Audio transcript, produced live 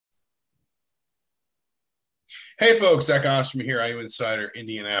Hey folks, Zach Osterman here, IU Insider,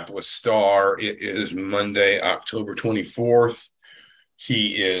 Indianapolis Star. It is Monday, October 24th.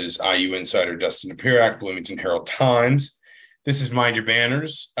 He is IU Insider Dustin Dopirak, Bloomington Herald Times. This is Mind Your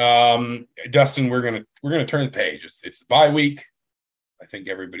Banners. Dustin, we're gonna turn the page. It's the bye week. I think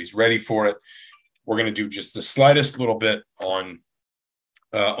everybody's ready for it. We're gonna do just the slightest little bit on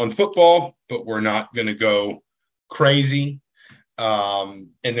football, but we're not gonna go crazy.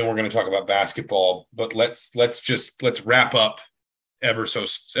 And then we're going to talk about basketball, but let's wrap up ever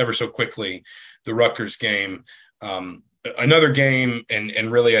so quickly the Rutgers game. Another game,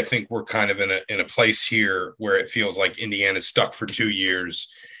 and really I think we're kind of in a place here where it feels like Indiana's stuck for 2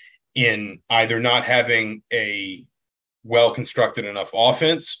 years in either not having a well-constructed enough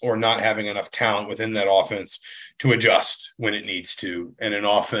offense or not having enough talent within that offense to adjust when it needs to. And an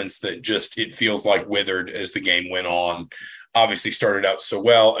offense that just, it feels like withered as the game went on. Obviously started out so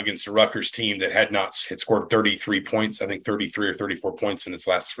well against a Rutgers team that had scored 33 points, I think 33 or 34 points in its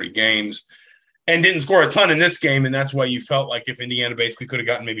last 3 games, and didn't score a ton in this game. And that's why you felt like if Indiana basically could have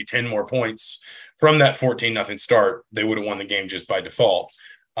gotten maybe 10 more points from that 14-0 start, they would have won the game just by default.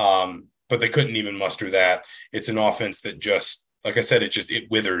 But they couldn't even muster that. It's an offense that just, like I said,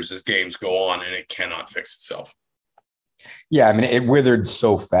 it withers as games go on, and it cannot fix itself. Yeah, I mean, it withered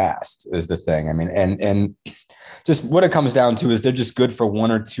so fast is the thing. I mean, and just what it comes down to is they're just good for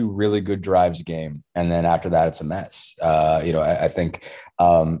 1 or 2 really good drives a game, and then after that, it's a mess. I think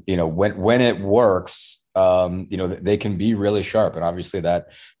when it works, they can be really sharp, and obviously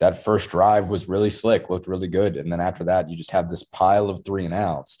that first drive was really slick, looked really good, and then after that, you just have this pile of 3 and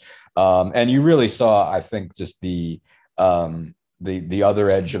outs, and you really saw, I think, just the other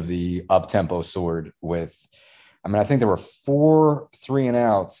edge of the up-tempo sword with. I mean, I think there were 4 3 and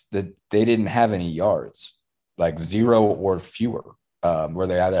outs that they didn't have any yards, like 0 or fewer, where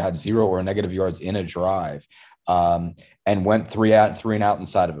they either had 0 or negative yards in a drive, and went 3 and out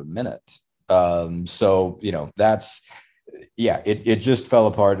inside of a minute. It just fell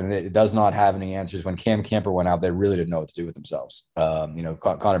apart, and it does not have any answers. When Cam Camper went out, they really didn't know what to do with themselves.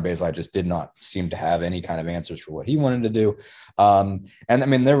 Connor Bazelak just did not seem to have any kind of answers for what he wanted to do. And I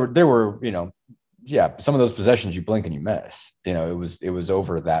mean, there were some of those possessions you blink and you miss. It was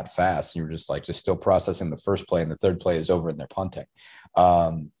over that fast. You were just still processing the first play, and the third play is over and they're punting.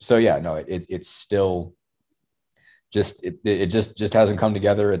 It's still just it just hasn't come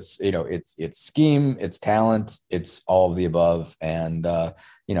together. It's scheme, it's talent, it's all of the above. And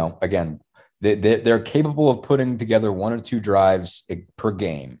again, they're capable of putting together 1 or 2 drives per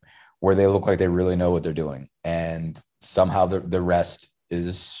game where they look like they really know what they're doing, and somehow the rest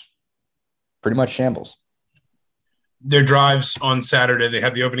is pretty much shambles. Their drives on Saturday, they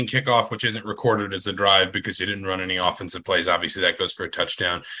have the opening kickoff, which isn't recorded as a drive because you didn't run any offensive plays. Obviously, that goes for a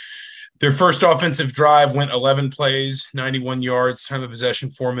touchdown. Their first offensive drive went 11 plays, 91 yards, time of possession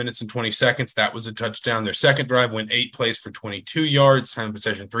 4 minutes and 20 seconds. That was a touchdown. Their second drive went 8 plays for 22 yards, time of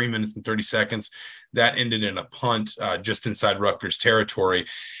possession 3 minutes and 30 seconds. That ended in a punt just inside Rutgers territory.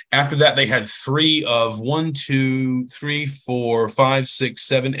 After that, they had 3 of 1, 2, 3, 4, 5, 6,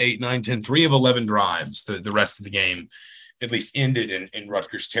 7, 8, 9, 10, 3 of 11 drives. The rest of the game at least ended in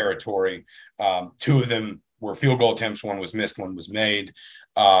Rutgers territory. 2 of them were field goal attempts. 1 was missed, 1 was made.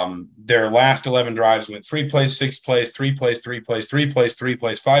 Their last 11 drives went 3 plays, 6 plays, 3 plays, 3 plays, 3 plays, 3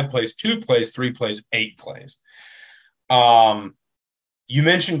 plays, 5 plays, 2 plays, 3 plays, 8 plays. You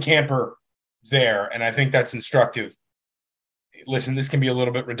mentioned Camper there, and I think that's instructive. Listen, this can be a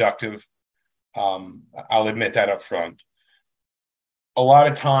little bit reductive. I'll admit that up front. A lot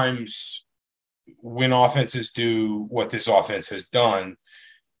of times when offenses do what this offense has done,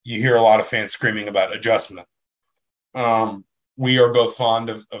 you hear a lot of fans screaming about adjustment. We are both fond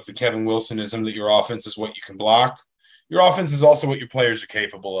of the Kevin Wilsonism that your offense is what you can block. Your offense is also what your players are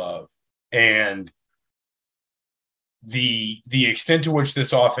capable of. And the extent to which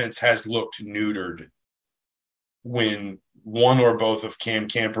this offense has looked neutered when one or both of Cam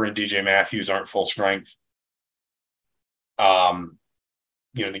Camper and DJ Matthews aren't full strength. The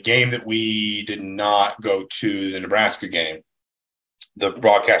game that we did not go to, the Nebraska game, the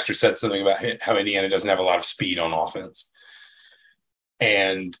broadcaster said something about how Indiana doesn't have a lot of speed on offense.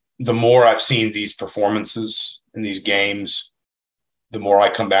 And the more I've seen these performances in these games, the more I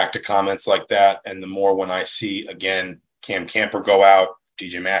come back to comments like that. And the more when I see, again, Cam Camper go out,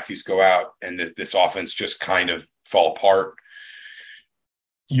 DJ Matthews go out, and this offense just kind of fall apart,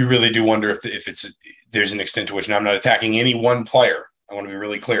 you really do wonder if there's an extent to which, and I'm not attacking any one player. I want to be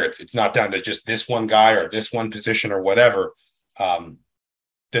really clear. It's not down to just this one guy or this one position or whatever,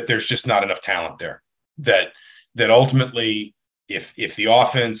 that there's just not enough talent there that ultimately if the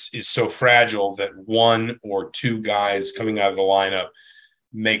offense is so fragile that one or two guys coming out of the lineup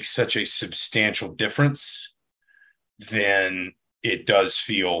makes such a substantial difference, then it does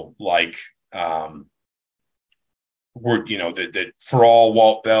feel like that for all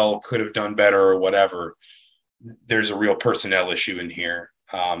Walt Bell could have done better or whatever, there's a real personnel issue in here.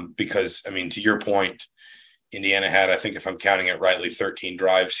 Because, I mean, to your point, Indiana had, I think if I'm counting it rightly, 13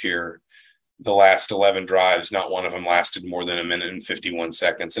 drives here. The last 11 drives, not one of them lasted more than a minute and 51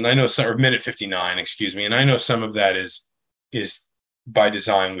 seconds. And I know or minute 59, excuse me. And I know some of that is by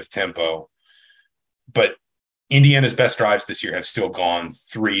design with tempo, but Indiana's best drives this year have still gone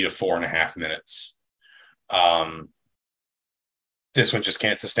 3 to 4.5 minutes. This one just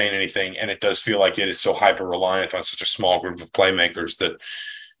can't sustain anything. And it does feel like it is so hyper reliant on such a small group of playmakers that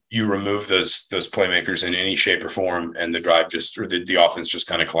you remove those playmakers in any shape or form, and the drive the offense just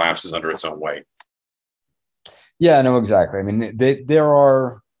kind of collapses under its own weight. Yeah, no, exactly. I mean, there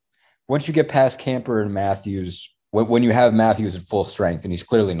are, once you get past Camper and Matthews, when you have Matthews at full strength, and he's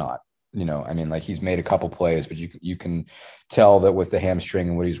clearly not, I mean, like, he's made a couple plays, but you can tell that with the hamstring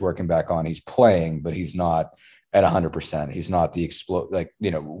and what he's working back on, he's playing, but he's not at 100%. He's not the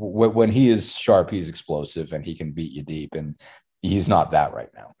when he is sharp, he's explosive and he can beat you deep, and he's not that right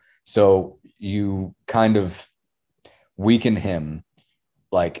now. So you kind of weaken him,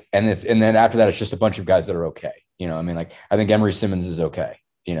 and then after that, it's just a bunch of guys that are okay. I mean, like, I think Emery Simmons is okay.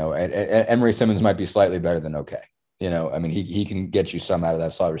 And Emery Simmons might be slightly better than okay. I mean, he can get you some out of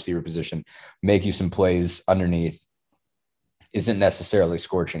that slot receiver position, make you some plays underneath, isn't necessarily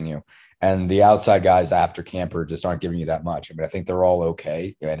scorching you. And the outside guys after Camper just aren't giving you that much. I mean, I think they're all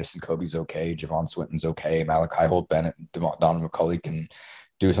okay. Anderson Kobe's okay. Javon Swinton's okay. Malachi Holt-Bennett, Donovan McCulley can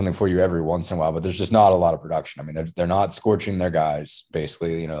do something for you every once in a while, but there's just not a lot of production. I mean, they're not scorching their guys,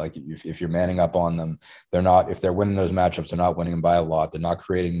 basically. Like, if you're manning up on them, they're not, if they're winning those matchups, they're not winning them by a lot. They're not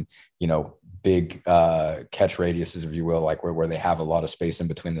creating, big catch radiuses, if you will, like where they have a lot of space in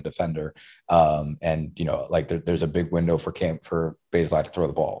between the defender. And, like there's a big window for Bazelak to throw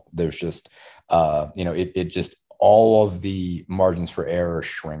the ball. There's just, it just, all of the margins for error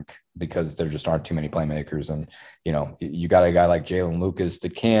shrink because there just aren't too many playmakers. And, you got a guy like Jalen Lucas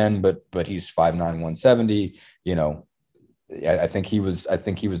that can, but he's 5'9", 170, I think he was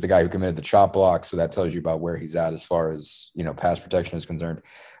the guy who committed the chop block. So that tells you about where he's at as far as, pass protection is concerned.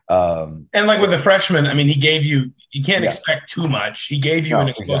 And like with the freshman, I mean, he gave you can't expect too much. He gave you an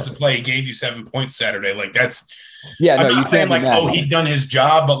explosive play. He gave you 7 points Saturday. Like, that's, I'm not saying like, he'd done his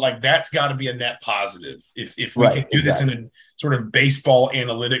job, but like, that's got to be a net positive. If we can do this in a sort of baseball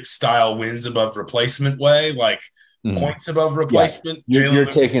analytics style wins above replacement way, like points above replacement. Yeah. You're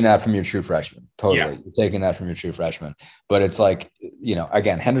taking that from your true freshman. Totally. Yeah. You're taking that from your true freshman. But it's like,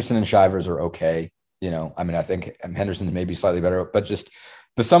 again, Henderson and Shivers are okay. I mean, I think Henderson's maybe slightly better, but just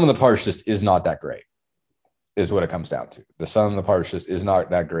the sum of the parts just is not that great, is what it comes down to. The sum of the parts just is not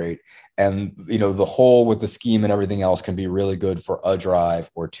that great. And, the whole with the scheme and everything else can be really good for a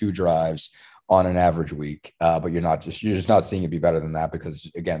drive or two drives on an average week. But you're just not seeing it be better than that because,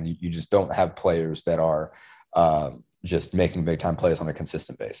 again, you just don't have players that are just making big time plays on a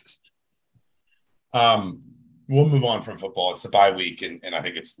consistent basis. We'll move on from football. It's the bye week, and I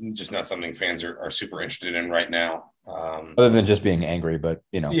think it's just not something fans are super interested in right now. Other than just being angry, but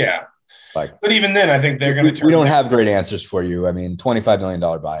yeah. Like, but even then, I think they're going to. We don't have great answers for you. I mean, $25 million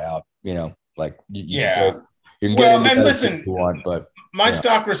buyout. Like, you can get and listen, you want, but my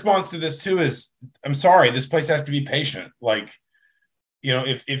stock response to this too is, I'm sorry, this place has to be patient. Like,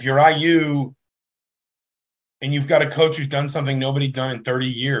 if you're IU and you've got a coach who's done something nobody done in 30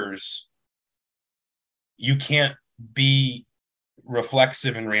 years, you can't be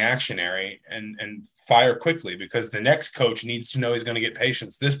reflexive and reactionary and fire quickly, because the next coach needs to know he's going to get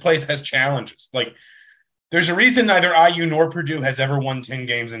patience. This place has challenges. Like, there's a reason neither IU nor Purdue has ever won 10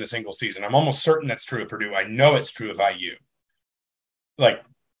 games in a single season. I'm almost certain that's true of Purdue. I know it's true of IU. Like,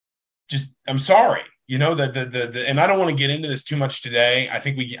 just, I'm sorry, and I don't want to get into this too much today. I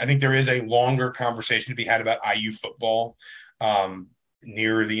think there is a longer conversation to be had about IU football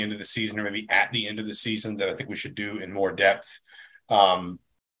near the end of the season, or maybe at the end of the season, that I think we should do in more depth. But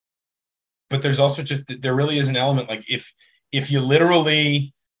there's also there really is an element, like, if you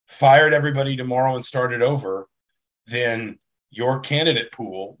literally fired everybody tomorrow and started over, then your candidate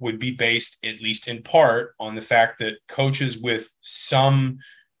pool would be based, at least in part, on the fact that coaches with some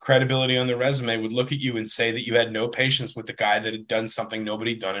credibility on their resume would look at you and say that you had no patience with the guy that had done something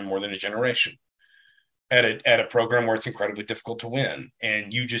nobody done in more than a generation at a program where it's incredibly difficult to win.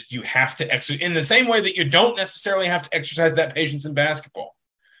 And you have to exercise in the same way that you don't necessarily have to exercise that patience in basketball.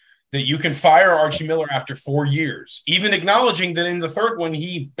 that you can fire Archie Miller after 4 years, even acknowledging that in the third one,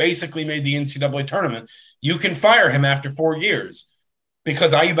 he basically made the NCAA tournament. You can fire him after 4 years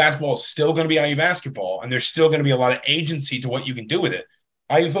because IU basketball is still going to be IU basketball, and there's still going to be a lot of agency to what you can do with it.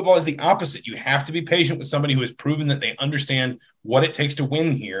 IU football is the opposite. You have to be patient with somebody who has proven that they understand what it takes to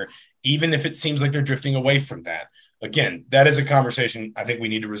win here, even if it seems like they're drifting away from that. Again, that is a conversation I think we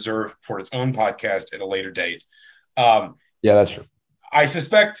need to reserve for its own podcast at a later date. Yeah, that's true. I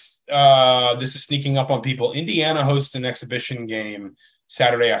suspect this is sneaking up on people. Indiana hosts an exhibition game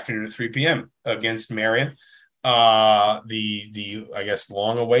Saturday afternoon at 3 p.m. against Marian. The I guess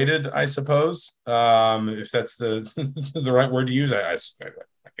long awaited, I suppose, if that's the right word to use. I guess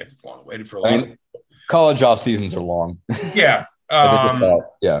it's long awaited for a lot. College off seasons are long. Yeah.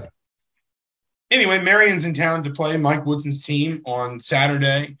 Yeah. Anyway, Marian's in town to play Mike Woodson's team on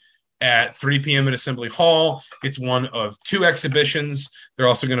Saturday at 3 p.m. at Assembly Hall. It's one of 2 exhibitions. They're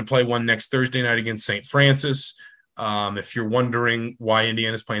also going to play one next Thursday night against St. Francis. If you're wondering why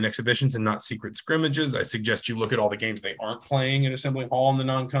Indiana's playing exhibitions and not secret scrimmages, I suggest you look at all the games they aren't playing at Assembly Hall in the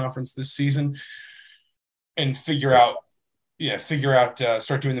non-conference this season and start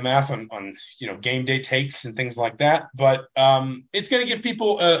doing the math on game day takes and things like that. But it's going to give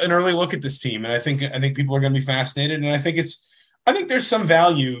people an early look at this team, and I think people are going to be fascinated. And I think there's some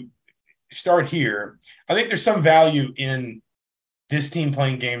value. Start here. I think there's some value in this team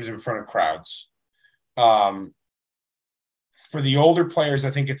playing games in front of crowds. For the older players, I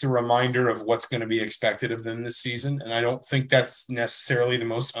think it's a reminder of what's going to be expected of them this season, and I don't think that's necessarily the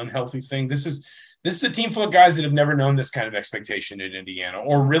most unhealthy thing. This is a team full of guys that have never known this kind of expectation in Indiana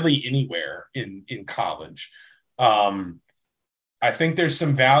or really anywhere in college. I think there's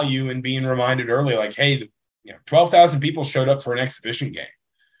some value in being reminded early, like, hey, 12,000 people showed up for an exhibition game.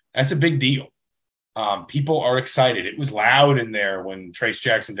 That's a big deal. People are excited. It was loud in there when Trace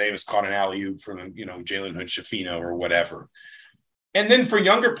Jackson Davis caught an alley-oop from Jalen Hood-Schifino or whatever. And then for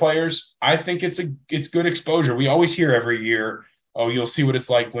younger players, I think it's good exposure. We always hear every year, oh, you'll see what it's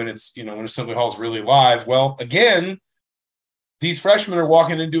like when it's, when Assembly Hall is really live. Well, again, these freshmen are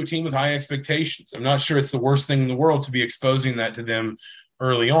walking into a team with high expectations. I'm not sure it's the worst thing in the world to be exposing that to them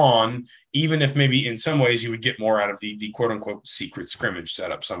early on, even if maybe in some ways you would get more out of the quote unquote secret scrimmage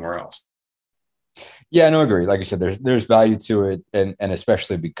setup somewhere else. Yeah, no, agree. Like I said, there's value to it, and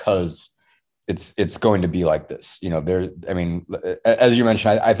especially because it's going to be like this. As you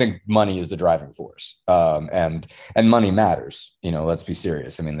mentioned, I think money is the driving force, and money matters. Let's be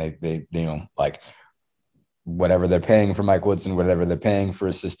serious. I mean, they like whatever they're paying for Mike Woodson, whatever they're paying for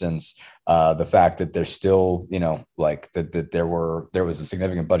assistants, the fact that they're still, that there was a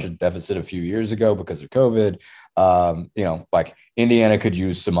significant budget deficit a few years ago because of COVID. Like Indiana could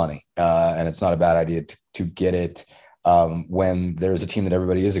use some money, and it's not a bad idea to get it when there's a team that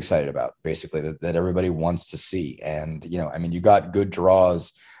everybody is excited about, basically that everybody wants to see. And, you got good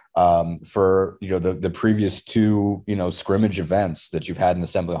draws for, the previous 2, scrimmage events that you've had in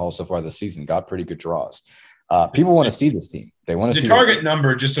Assembly Hall so far this season, got pretty good draws. People want to see this team. They want to see the target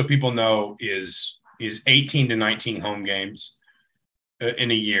number, just so people know, is 18 to 19 home games in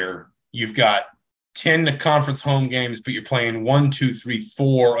a year. You've got 10 conference home games, but you're playing 1, 2, 3,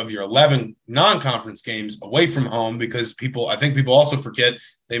 4 of your 11 non-conference games away from home because I think people also forget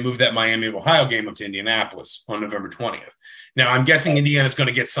they moved that Miami of Ohio game up to Indianapolis on November 20th. Now, I'm guessing Indiana's going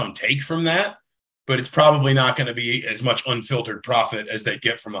to get some take from that, but it's probably not going to be as much unfiltered profit as they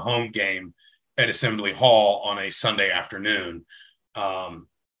get from a home game at Assembly Hall on a Sunday afternoon.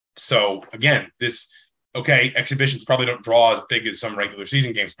 So again, exhibitions probably don't draw as big as some regular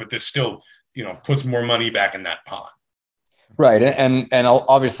season games, but this still, puts more money back in that pot. Right. And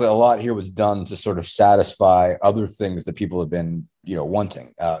obviously a lot here was done to sort of satisfy other things that people have been,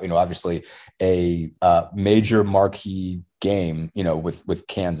 wanting, obviously a major marquee game, with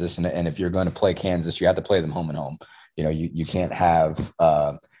Kansas. And if you're going to play Kansas, you have to play them home and home. You can't have,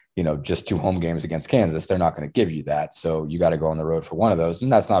 just 2 home games against Kansas. They're not going to give you that. So you got to go on the road for one of those. And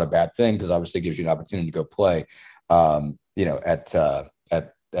that's not a bad thing because obviously it gives you an opportunity to go play,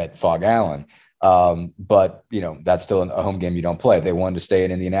 at Fog Allen. But that's still a home game you don't play. They wanted to stay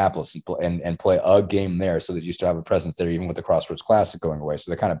in Indianapolis and play a game there so that you still have a presence there, even with the Crossroads Classic going away. So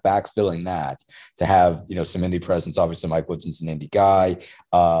they're kind of backfilling that to have, some Indy presence. Obviously Mike Woodson's an Indy guy.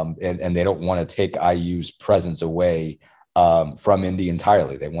 And they don't want to take IU's presence away from Indy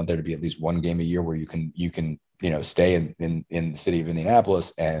entirely. They want there to be at least one game a year where you can stay in the city of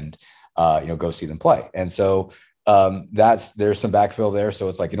Indianapolis and go see them play. And so there's some backfill there. So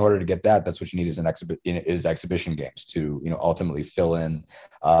it's like, in order to get that, that's what you need is exhibition games to, ultimately fill in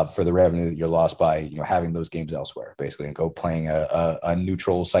for the revenue that you're lost by, having those games elsewhere, basically, and go playing a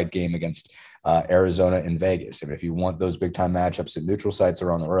neutral site game against Arizona and Vegas. If you want those big time matchups at neutral sites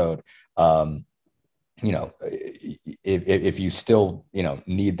or on the road, if you still,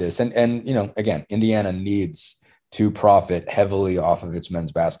 need this, and again, Indiana needs to profit heavily off of its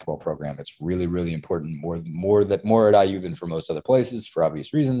men's basketball program. It's really, really important, more at IU than for most other places, for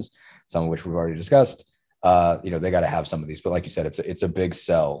obvious reasons, some of which we've already discussed. They got to have some of these, but like you said, it's a big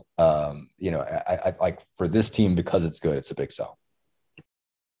sell. I like, for this team, because it's good, it's a big sell.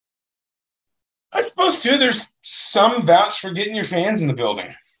 I suppose too, there's some vouch for getting your fans in the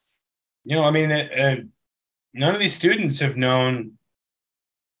building. None of these students have known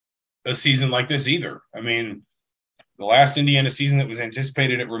a season like this either. The last Indiana season that was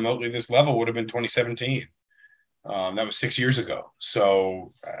anticipated at remotely this level would have been 2017. That was 6 years ago.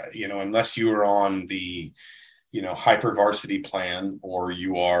 So, unless you are on the, hyper varsity plan, or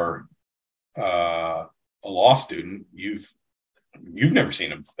you are a law student, you've never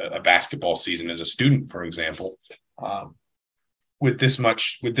seen a basketball season as a student, for example, with this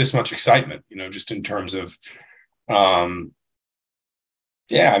much excitement, just in terms of, I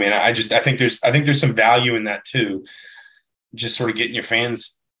think there's some value in that too. Just sort of getting your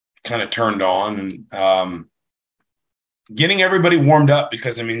fans kind of turned on, and getting everybody warmed up,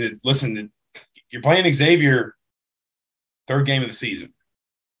 because listen, you're playing Xavier, third game of the season,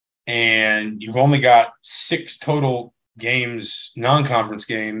 and you've only got 6 total games, non-conference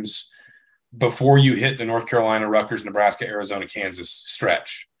games, before you hit the North Carolina, Rutgers, Nebraska, Arizona, Kansas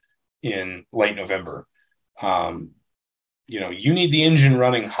stretch in late November. You need the engine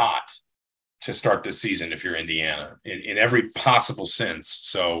running hot to start this season if you're Indiana, in every possible sense.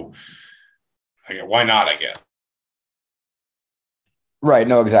 So why not, I guess? Right.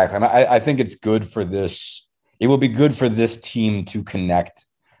 No, exactly. I think it's good for this. It will be good for this team to connect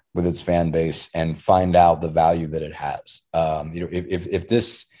with its fan base and find out the value that it has.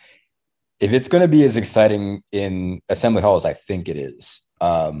 If it's going to be as exciting in Assembly Hall as I think it is,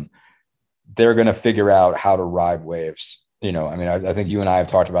 they're going to figure out how to ride waves. I think you and I have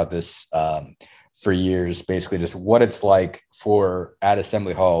talked about this for years, basically just what it's like at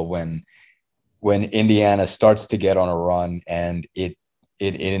Assembly Hall when Indiana starts to get on a run, and it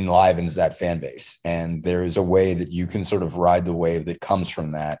enlivens that fan base. And there is a way that you can sort of ride the wave that comes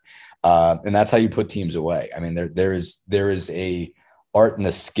from that. And that's how you put teams away. There is a art and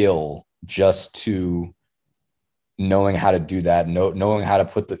a skill just to knowing how to do that, knowing how to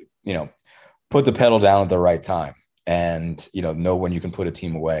put the pedal down at the right time, and know when you can put a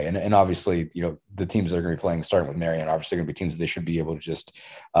team away. And obviously, the teams that are going to be playing, starting with Marian, obviously going to be teams that they should be able to just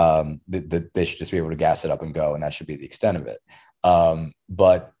they should just be able to gas it up and go, and that should be the extent of it.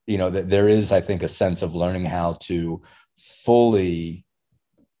 But there is, I think, a sense of learning how to fully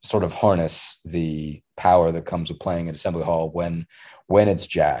sort of harness the power that comes with playing at Assembly Hall when it's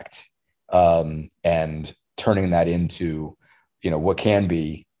jacked, and turning that into what can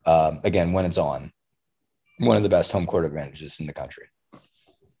be, again, when it's on, one of the best home court advantages in the country.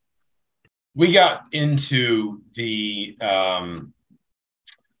 We got into the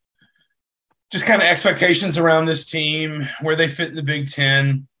just kind of expectations around this team, where they fit in the Big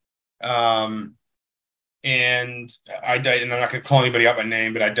Ten. And I'm not going to call anybody out by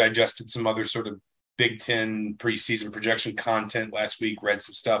name, but I digested some other sort of Big Ten preseason projection content last week, read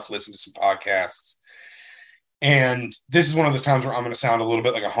some stuff, listened to some podcasts. And this is one of those times where I'm going to sound a little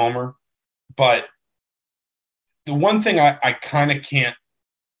bit like a homer, but the one thing I kind of can't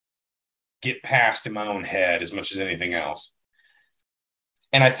get past in my own head as much as anything else,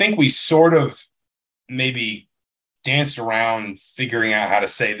 and I think we sort of maybe danced around figuring out how to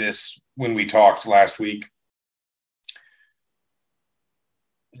say this when we talked last week.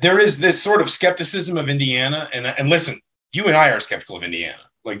 There is this sort of skepticism of Indiana, and listen, you and I are skeptical of Indiana.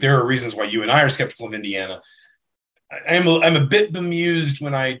 Like, there are reasons why you and I are skeptical of Indiana. I'm a bit bemused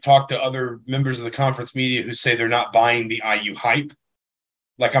when I talk to other members of the conference media who say they're not buying the IU hype.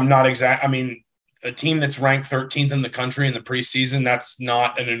 Like, I'm not a team that's ranked 13th in the country in the preseason, that's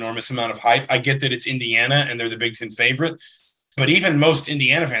not an enormous amount of hype. I get that it's Indiana and they're the Big Ten favorite, but even most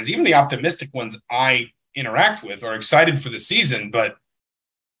Indiana fans, even the optimistic ones I interact with, are excited for the season, but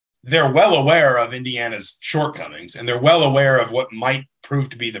they're well aware of Indiana's shortcomings, and they're well aware of what might prove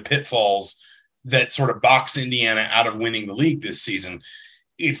to be the pitfalls that sort of box Indiana out of winning the league this season.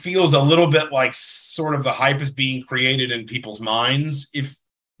 It feels a little bit like sort of the hype is being created in people's minds, if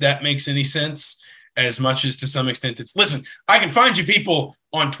that makes any sense, as much as to some extent it's, listen, I can find you people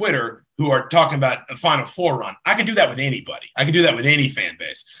on Twitter who are talking about a Final Four run. I could do that with anybody. I could do that with any fan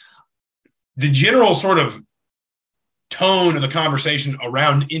base. The general sort of tone of the conversation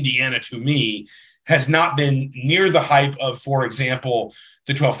around Indiana, to me, has not been near the hype of, for example,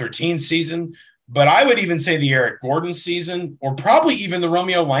 the 12-13 season, but I would even say the Eric Gordon season, or probably even the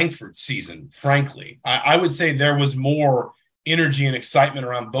Romeo Langford season, frankly. I would say there was more energy and excitement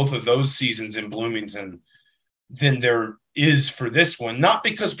around both of those seasons in Bloomington than there is for this one. Not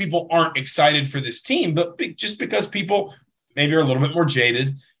because people aren't excited for this team, but just because people maybe are a little bit more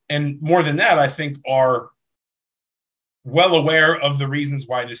jaded. And more than that, I think are well aware of the reasons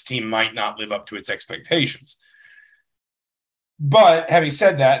why this team might not live up to its expectations. But having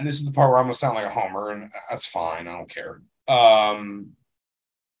said that, and this is the part where I'm going to sound like a homer, and that's fine. I don't care.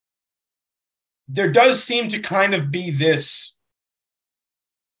 There does seem to kind of be this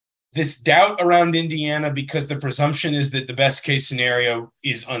doubt around Indiana because the presumption is that the best case scenario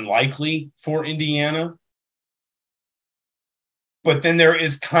is unlikely for Indiana. But then there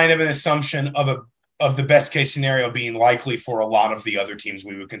is kind of an assumption of the best case scenario being likely for a lot of the other teams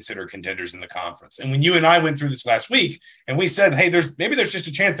we would consider contenders in the conference. And when you and I went through this last week and we said, hey, there's just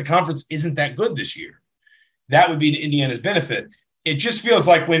a chance the conference isn't that good this year, that would be to Indiana's benefit. It just feels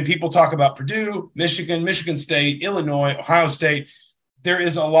like when people talk about Purdue, Michigan, Michigan State, Illinois, Ohio State, there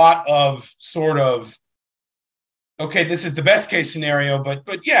is a lot of sort of, okay, this is the best case scenario, but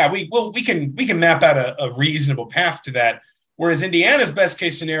yeah, we can map out a reasonable path to that. Whereas Indiana's best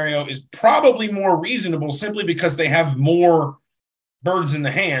case scenario is probably more reasonable simply because they have more birds in the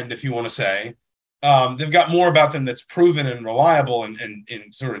hand, if you want to say. They've got more about them that's proven and reliable and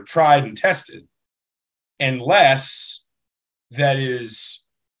sort of tried and tested, and less that is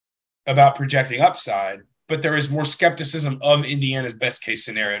about projecting upside. But there is more skepticism of Indiana's best case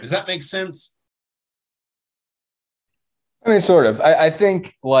scenario. Does that make sense? I mean, sort of. I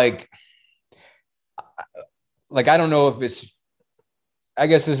think like I don't know if it's, I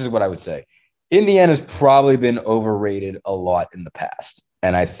guess this is what I would say. Indiana's probably been overrated a lot in the past.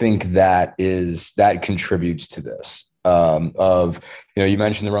 And I think that contributes to this you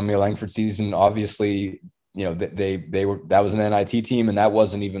mentioned the Romeo Langford season. Obviously, that was an NIT team, and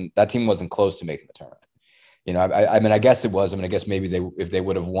that team wasn't close to making the tournament. I guess it was. I guess maybe if they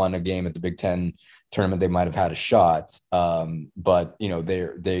would have won a game at the Big Ten tournament, they might have had a shot. But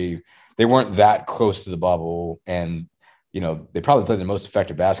they weren't that close to the bubble, and they probably played the most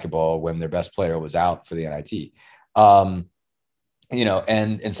effective basketball when their best player was out for the NIT. And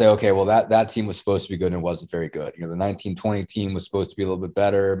say, okay, well that team was supposed to be good and it wasn't very good. The 1920 team was supposed to be a little bit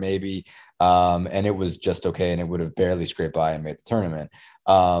better, maybe, and it was just okay, and it would have barely scraped by and made the tournament.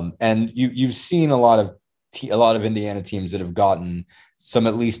 And you've seen a lot of Indiana teams that have gotten some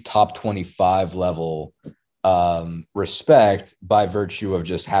at least top 25 level respect by virtue of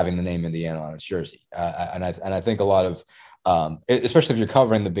just having the name Indiana on its jersey. And I think a lot of, especially if you're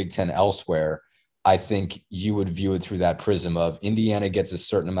covering the Big Ten elsewhere, I think you would view it through that prism of Indiana gets a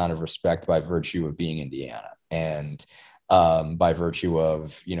certain amount of respect by virtue of being Indiana. And by virtue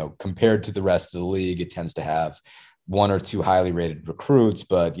of, compared to the rest of the league, it tends to have one or two highly rated recruits,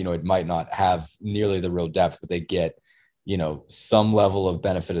 but, it might not have nearly the real depth, but they get, some level of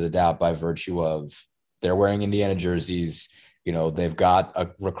benefit of the doubt by virtue of they're wearing Indiana jerseys. They've got a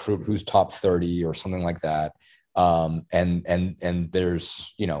recruit who's top 30 or something like that. And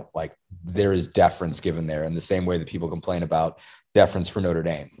there's, there is deference given there in the same way that people complain about deference for Notre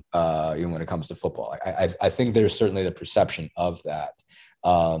Dame, when it comes to football. I think there's certainly the perception of that,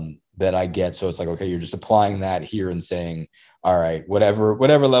 that I get. So it's like, okay, you're just applying that here and saying, all right, whatever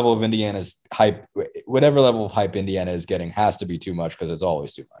level of Indiana's hype, whatever level of hype Indiana is getting has to be too much because it's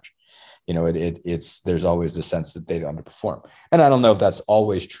always too much. There's always the sense that they underperform. And I don't know if that's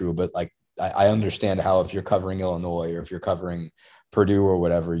always true, but I understand how if you're covering Illinois or if you're covering Purdue or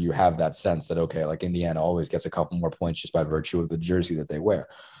whatever, you have that sense that, okay, Indiana always gets a couple more points just by virtue of the jersey that they wear.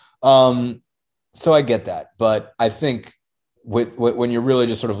 So I get that. But I think when you're really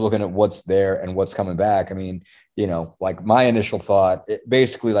just sort of looking at what's there and what's coming back, my initial thought,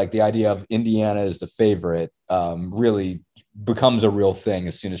 basically the idea of Indiana as the favorite really becomes a real thing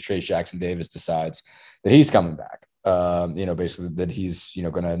as soon as Trayce Jackson-Davis decides that he's coming back. Basically that he's,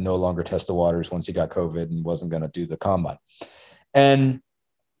 going to no longer test the waters once he got COVID and wasn't going to do the combine. And,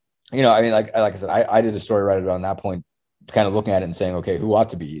 like I said, I did a story right around that point, kind of looking at it and saying, okay, who ought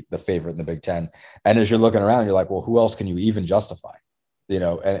to be the favorite in the Big Ten? And as you're looking around, you're like, well, who else can you even justify?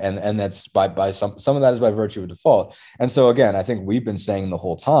 And that's by some of that is by virtue of default. And so again, I think we've been saying the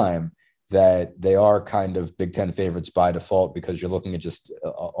whole time that they are kind of Big Ten favorites by default because you're looking at just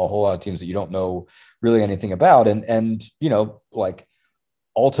a whole lot of teams that you don't know really anything about. And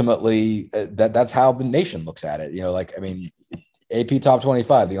ultimately that's how the nation looks at it. Like, I mean, AP top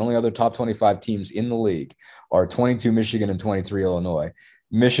 25, the only other top 25 teams in the league are 22 Michigan and 23 Illinois.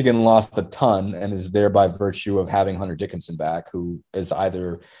 Michigan lost a ton and is there by virtue of having Hunter Dickinson back, who is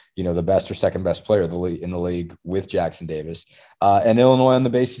either, the best or second best player in the league with Jackson Davis. And Illinois on the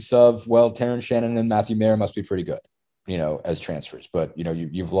basis of, well, Terrence Shannon and Matthew Mayer must be pretty good, as transfers. But,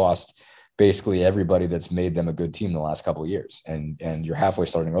 you've lost basically everybody that's made them a good team the last couple of years. And you're halfway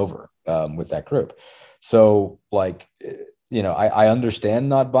starting over with that group. So, like, I understand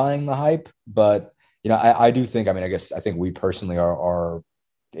not buying the hype, but, I do think, I think we personally are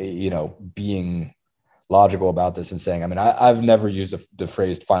being logical about this and saying, I've never used the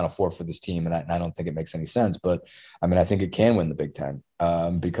phrase Final Four for this team, and I don't think it makes any sense, but I think it can win the Big Ten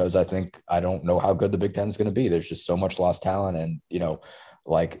because I don't know how good the Big Ten is going to be. There's just so much lost talent, and,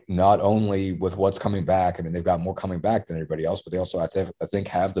 like, not only with what's coming back, they've got more coming back than everybody else, but they also, I think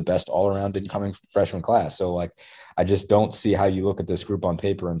have the best all around incoming freshman class. So, like, I just don't see how you look at this group on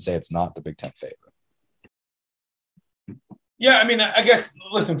paper and say it's not the Big Ten favorite. Yeah, I guess,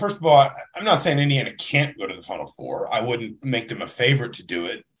 listen, first of all, I'm not saying Indiana can't go to the Final Four. I wouldn't make them a favorite to do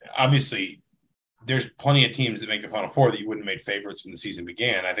it. Obviously, there's plenty of teams that make the Final Four that you wouldn't have made favorites when the season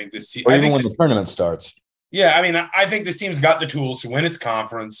began. I think this – or even when the tournament starts. Yeah, I think this team's got the tools to win its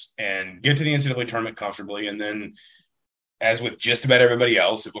conference and get to the NCAA tournament comfortably. And then, as with just about everybody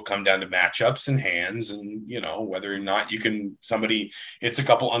else, it will come down to matchups and hands and, whether or not you can – it's a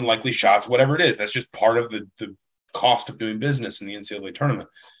couple unlikely shots, whatever it is. That's just part of the cost of doing business in the NCAA tournament.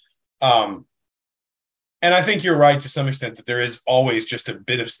 And I think you're right to some extent that there is always just a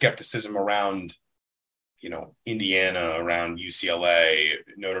bit of skepticism around, Indiana, around UCLA.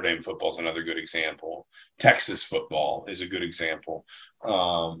 Notre Dame football is another good example. Texas football is a good example.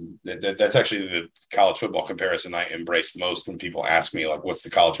 That's actually the college football comparison I embrace most when people ask me, like, what's the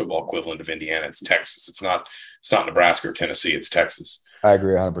college football equivalent of Indiana? It's Texas. It's not Nebraska or Tennessee. It's Texas. I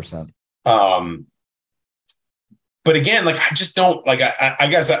agree 100%. But again, like, I just don't like, I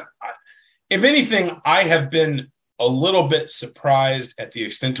guess if anything, I have been a little bit surprised at the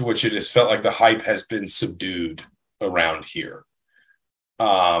extent to which it has felt like the hype has been subdued around here.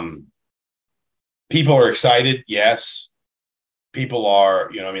 People are excited. Yes. People are,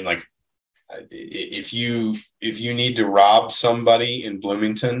 like, if you need to rob somebody in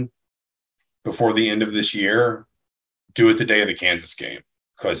Bloomington before the end of this year, do it the day of the Kansas game.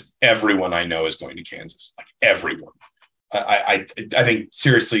 Because everyone I know is going to Kansas, like everyone. I think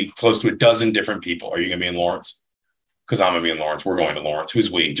seriously close to a dozen different people. Are you going to be in Lawrence? Because I'm going to be in Lawrence. We're going to Lawrence.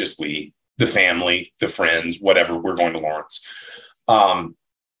 Who's we? Just we, the family, the friends, whatever. We're going to Lawrence.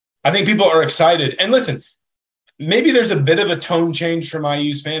 I think people are excited. And listen, maybe there's a bit of a tone change from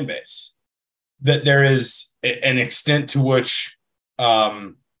IU's fan base. That there is an extent to which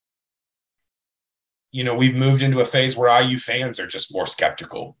we've moved into a phase where IU fans are just more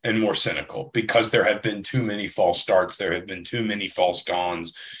skeptical and more cynical because there have been too many false starts. There have been too many false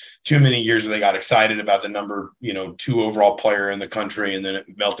dawns, too many years where they got excited about the number, 2 overall player in the country, and then it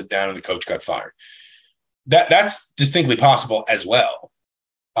melted down and the coach got fired. That's distinctly possible as well.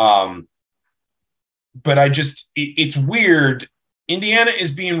 But it's weird. Indiana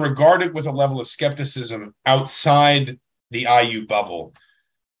is being regarded with a level of skepticism outside the IU bubble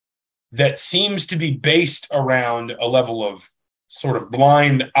that seems to be based around a level of sort of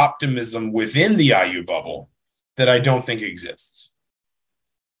blind optimism within the IU bubble that I don't think exists.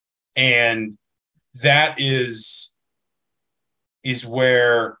 And that is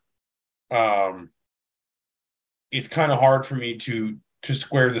where it's kind of hard for me to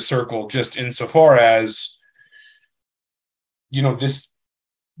square the circle, just insofar as, this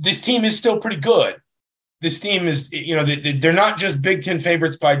team is still pretty good. This team is, they're not just Big Ten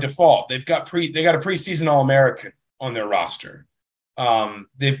favorites by default. They got a preseason All-American on their roster.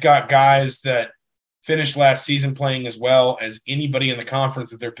 They've got guys that finished last season playing as well as anybody in the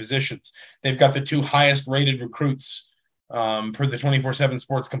conference at their positions. They've got the 2 highest rated recruits per the 24/7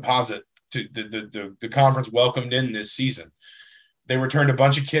 Sports Composite. To the conference welcomed in this season. They returned a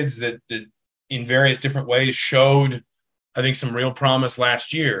bunch of kids that in various different ways showed, I think, some real promise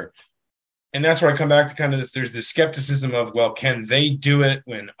last year. And that's where I come back to kind of this. There's this skepticism of, well, can they do it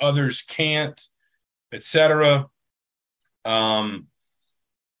when others can't, et cetera?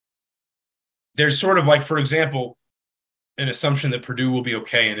 There's sort of like, for example, an assumption that Purdue will be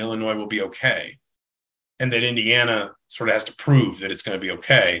okay and Illinois will be okay, and that Indiana sort of has to prove that it's going to be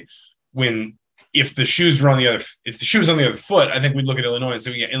okay. When if the shoes were on the other foot, I think we'd look at Illinois and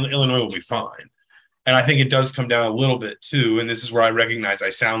say, yeah, Illinois will be fine. And I think it does come down a little bit too. And this is where I recognize I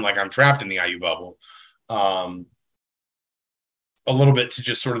sound like I'm trapped in the IU bubble. a little bit to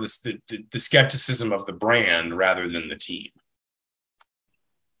just sort of the skepticism of the brand rather than the team.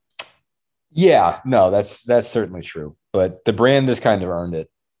 Yeah, no, that's certainly true. But the brand has kind of earned it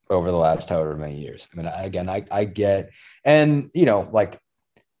over the last however many years. I mean, again, I get, and like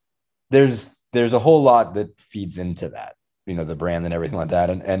there's a whole lot that feeds into that, the brand and everything like that.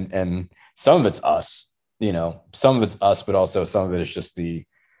 And some of it's us, some of it's us, but also some of it is just the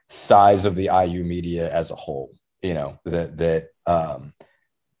size of the IU media as a whole, that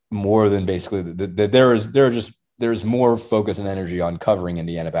more than basically that there's more focus and energy on covering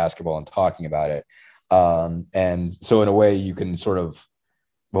Indiana basketball and talking about it. And so in a way you can sort of,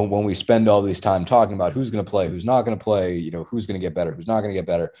 when we spend all this time talking about who's going to play, who's not going to play, who's going to get better, who's not going to get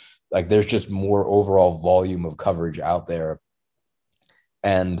better, like there's just more overall volume of coverage out there.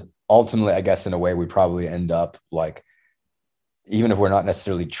 And ultimately, I guess in a way we probably end up like, even if we're not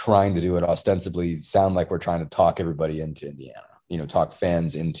necessarily trying to do it ostensibly, sound like we're trying to talk everybody into Indiana, talk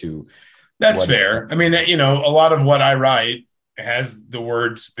fans into. That's fair. I mean, a lot of what I write has the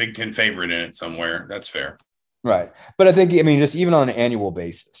words Big Ten favorite in it somewhere. That's fair. Right. But I think, just even on an annual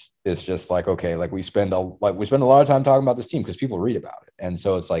basis, it's just like, okay, like we spend a lot of time talking about this team because people read about it. And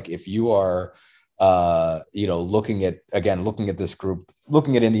so it's like, if you are, looking at this group,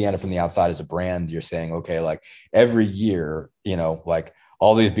 looking at Indiana from the outside as a brand, you're saying, okay, like every year, like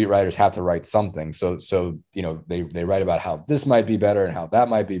all these beat writers have to write something. So, they write about how this might be better and how that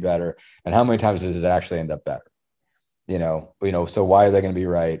might be better. And how many times does it actually end up better? So why are they going to be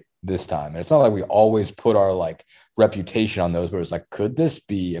right this time? And it's not like we always put our like reputation on those, but it's like, could this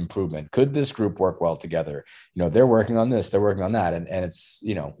be improvement? Could this group work well together? They're working on this, they're working on that. And it's,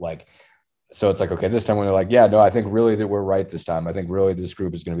 like, so it's like, okay, this time when they're like, yeah, no, I think really that we're right this time. I think really this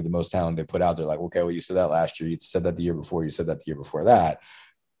group is going to be the most talented they put out there. Like, okay, well, you said that last year. You said that the year before. You said that the year before that.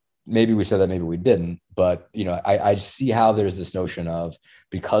 Maybe we said that, maybe we didn't. But, I see how there's this notion of,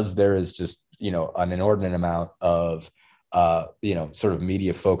 because there is just, an inordinate amount of, sort of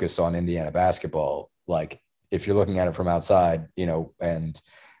media focus on Indiana basketball. Like if you're looking at it from outside, and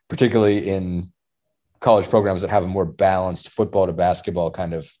particularly in college programs that have a more balanced football to basketball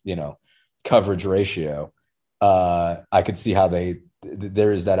kind of, coverage ratio, I could see how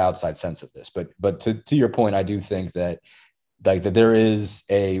there is that outside sense of this, but to your point, I do think that like that there is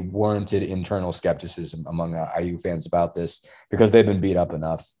a warranted internal skepticism among IU fans about this because they've been beat up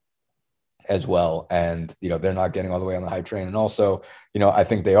enough as well. And, they're not getting all the way on the hype train. And also, I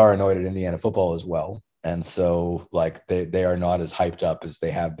think they are annoyed at Indiana football as well. And so like they are not as hyped up as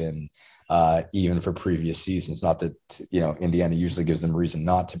they have been even for previous seasons. Not that, Indiana usually gives them reason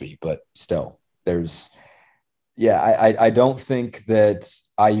not to be, but still I don't think that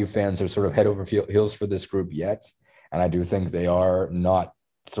IU fans are sort of head over heels for this group yet. And I do think they are not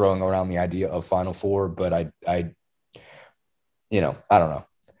throwing around the idea of Final Four, but I don't know.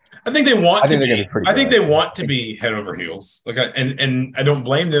 I think they want to be. I think they want to be head over heels. Like, and I don't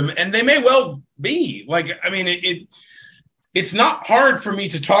blame them. And they may well be. Like, I mean, it's not hard for me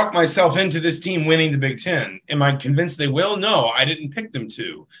to talk myself into this team winning the Big Ten. Am I convinced they will? No, I didn't pick them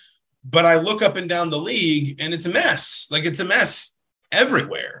to. But I look up and down the league, and it's a mess. Like, it's a mess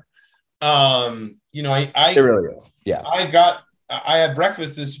everywhere. It really is. Yeah. I had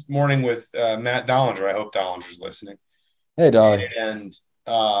breakfast this morning with Matt Dollinger. I hope Dollinger's listening. Hey, Dolly. And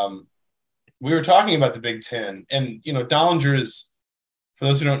we were talking about the Big Ten, and Dollinger is, for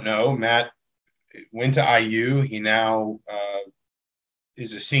those who don't know, Matt went to IU. He now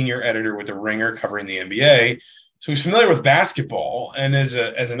is a senior editor with the Ringer covering the NBA, so he's familiar with basketball. And as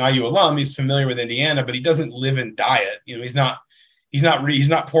an IU alum, he's familiar with Indiana, but he doesn't live and die it. He's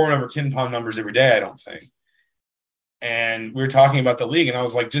not pouring over KenPom numbers every day, I don't think. And we were talking about the league, and I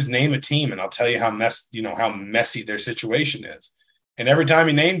was like, just name a team, and I'll tell you how messy their situation is. And every time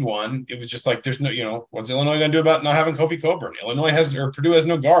he named one, it was just like, there's no, what's Illinois going to do about not having Kofi Coburn? Purdue has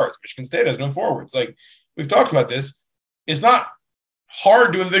no guards. Michigan State has no forwards. Like, we've talked about this. It's not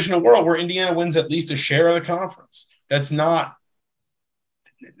hard to envision a world where Indiana wins at least a share of the conference. That's not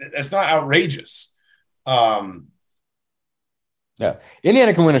outrageous. Yeah.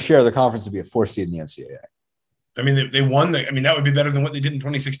 Indiana can win a share of the conference to be a 4th seed in the NCAA. I mean, they won that would be better than what they did in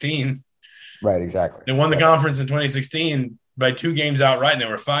 2016. Right, exactly. They won the conference in 2016 by 2 games outright, and they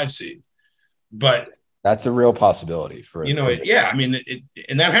were a 5 seed. But that's a real possibility for and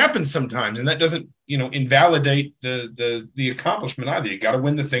that happens sometimes, and that doesn't invalidate the accomplishment either. You got to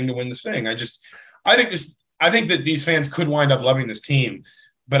win the thing to win the thing. I think that these fans could wind up loving this team,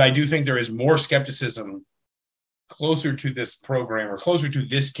 but I do think there is more skepticism closer to this program or closer to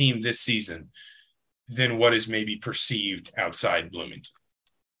this team this season than what is maybe perceived outside Bloomington.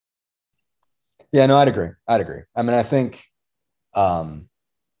 Yeah, no, I'd agree. I mean, I think On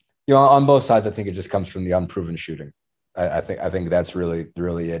both sides, I think it just comes from the unproven shooting. I think that's really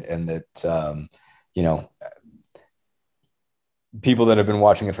it, and that people that have been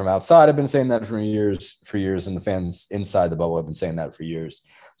watching it from outside have been saying that for years, and the fans inside the bubble have been saying that for years.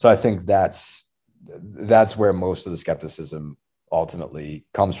 So I think that's where most of the skepticism ultimately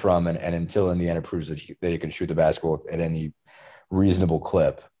comes from. And until Indiana proves that he can shoot the basketball at any reasonable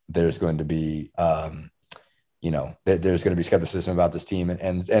clip, there's going to be there's going to be skepticism about this team.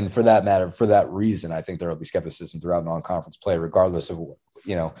 And for that matter, for that reason, I think there will be skepticism throughout non-conference play, regardless of,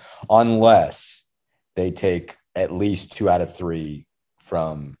 unless they take at least 2 out of 3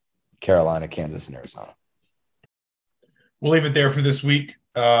 from Carolina, Kansas, and Arizona. We'll leave it there for this week.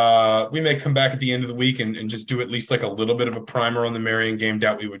 We may come back at the end of the week and just do at least like a little bit of a primer on the Marian game.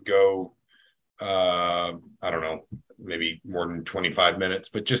 Doubt we would go, I don't know, maybe more than 25 minutes,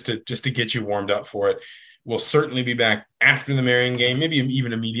 but just to get you warmed up for it. We'll certainly be back after the Marian game, maybe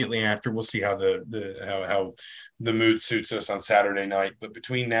even immediately after. We'll see how how the mood suits us on Saturday night. But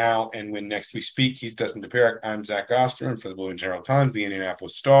between now and when next we speak, he's Dustin Dopirak. I'm Zach Osterman for the Bloomington Herald-Times, the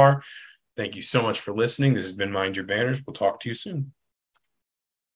Indianapolis Star. Thank you so much for listening. This has been Mind Your Banners. We'll talk to you soon.